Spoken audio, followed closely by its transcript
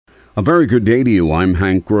A very good day to you. I'm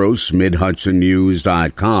Hank Gross,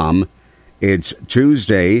 MidHudsonNews.com. It's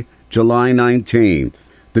Tuesday, July 19th.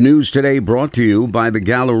 The news today brought to you by the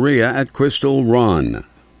Galleria at Crystal Run.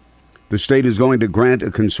 The state is going to grant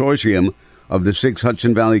a consortium of the 6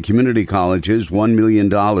 Hudson Valley community colleges $1 million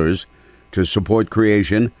to support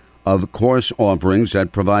creation of course offerings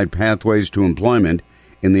that provide pathways to employment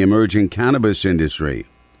in the emerging cannabis industry.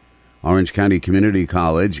 Orange County Community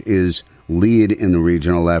College is lead in the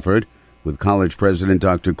regional effort, with college president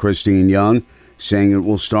Dr. Christine Young saying it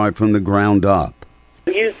will start from the ground up.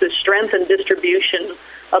 Use the strength and distribution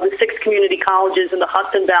of the 6 community colleges in the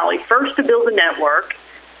Hudson Valley, first to build a network,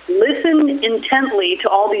 listen intently to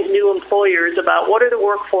all these new employers about what are the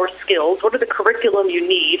workforce skills, what are the curriculum you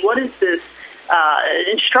need, what is this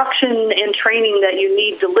instruction and training that you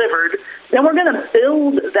need delivered. Then we're going to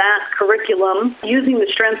build that curriculum using the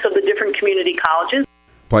strengths of the different community colleges.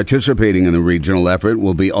 Participating in the regional effort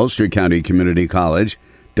will be Ulster County Community College,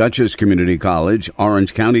 Dutchess Community College,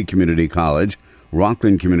 Orange County Community College,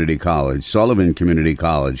 Rockland Community College, Sullivan Community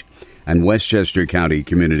College, and Westchester County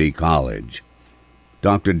Community College.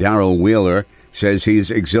 Dr. Darrell Wheeler says he's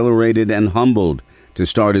exhilarated and humbled to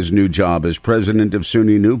start his new job as president of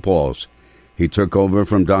SUNY New Paltz. He took over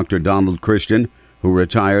from Dr. Donald Christian, who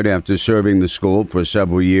retired after serving the school for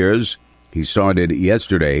several years. He started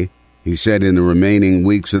yesterday. He said in the remaining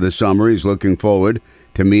weeks of the summer, he's looking forward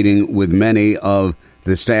to meeting with many of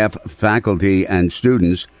the staff, faculty, and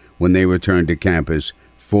students when they return to campus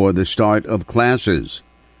for the start of classes.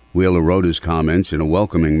 Wheeler wrote his comments in a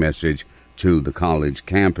welcoming message to the college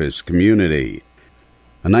campus community.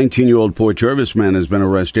 A 19-year-old Port Jervis man has been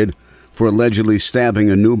arrested for allegedly stabbing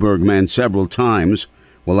a Newburgh man several times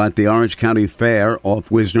while at the Orange County Fair off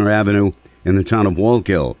Wisner Avenue in the town of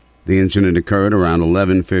Wallkill. The incident occurred around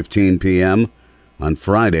 11:15 p.m. on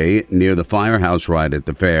Friday near the firehouse ride at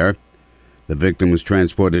the fair. The victim was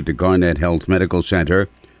transported to Garnett Health Medical Center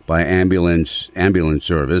by ambulance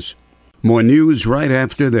service. More news right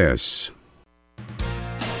after this.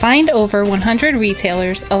 Find over 100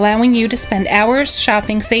 retailers allowing you to spend hours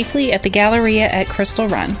shopping safely at the Galleria at Crystal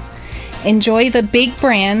Run. Enjoy the big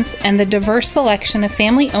brands and the diverse selection of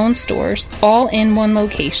family-owned stores all in one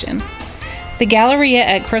location. The Galleria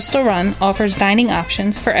at Crystal Run offers dining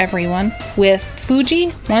options for everyone with Fuji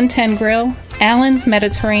 110 Grill, Allen's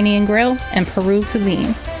Mediterranean Grill, and Peru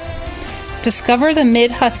Cuisine. Discover the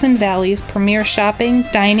Mid-Hudson Valley's premier shopping,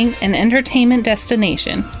 dining, and entertainment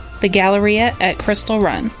destination, the Galleria at Crystal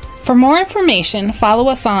Run. For more information, follow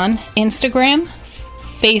us on Instagram,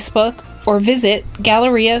 Facebook, or visit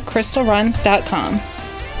GalleriaCrystalRun.com.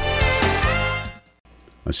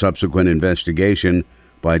 A subsequent investigation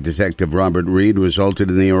by Detective Robert Reed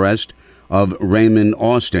resulted in the arrest of Raymond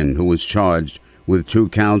Austin, who was charged with 2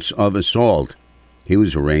 counts of assault. He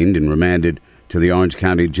was arraigned and remanded to the Orange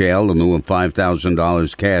County Jail in lieu of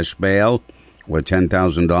 $5,000 cash bail or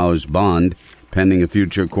 $10,000 bond pending a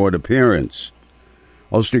future court appearance.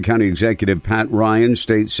 Ulster County Executive Pat Ryan,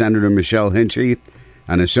 State Senator Michelle Hinchey,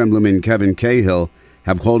 and Assemblyman Kevin Cahill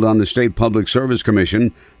have called on the State Public Service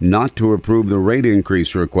Commission not to approve the rate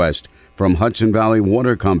increase request from Hudson Valley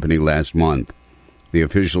Water Company last month. The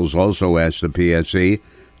officials also asked the PSC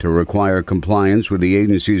to require compliance with the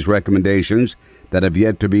agency's recommendations that have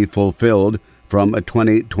yet to be fulfilled from a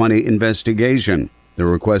 2020 investigation. The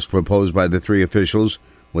request proposed by the 3 officials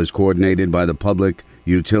was coordinated by the Public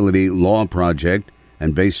Utility Law Project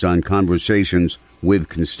and based on conversations with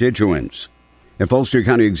constituents. If Ulster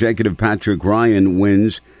County Executive Patrick Ryan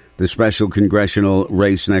wins the special congressional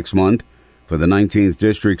race next month for the 19th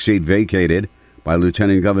district seat vacated by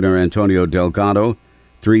Lieutenant Governor Antonio Delgado,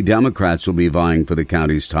 3 Democrats will be vying for the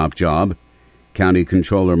county's top job. County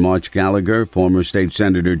Controller March Gallagher, former State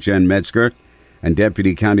Senator Jen Metzger, and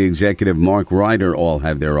Deputy County Executive Mark Ryder all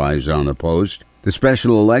have their eyes on the post. The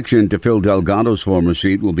special election to fill Delgado's former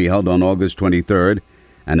seat will be held on August 23rd,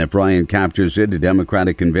 and if Ryan captures it, a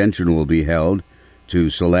Democratic convention will be held to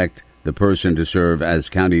select the person to serve as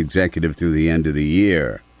county executive through the end of the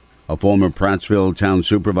year. A former Prattsville town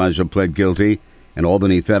supervisor pled guilty in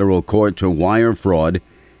Albany federal court to wire fraud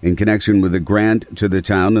in connection with a grant to the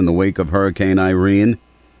town in the wake of Hurricane Irene.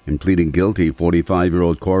 In pleading guilty,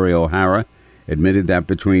 45-year-old Corey O'Hara admitted that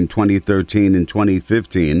between 2013 and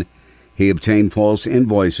 2015, he obtained false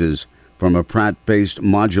invoices from a Pratt-based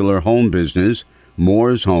modular home business,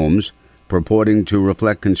 Moore's Homes, purporting to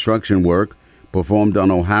reflect construction work performed on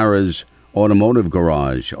O'Hara's automotive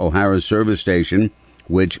garage, O'Hara's service station,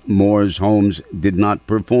 which Moore's Homes did not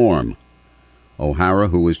perform. O'Hara,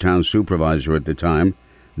 who was town supervisor at the time,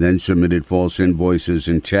 then submitted false invoices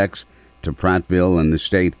and checks to Prattville and the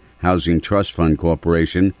State Housing Trust Fund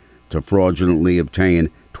Corporation to fraudulently obtain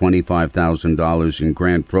 $25,000 in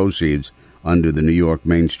grant proceeds under the New York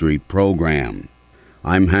Main Street program.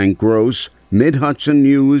 I'm Hank Gross,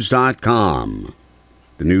 MidHudsonNews.com.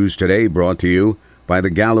 The news today brought to you by the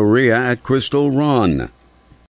Galleria at Crystal Run.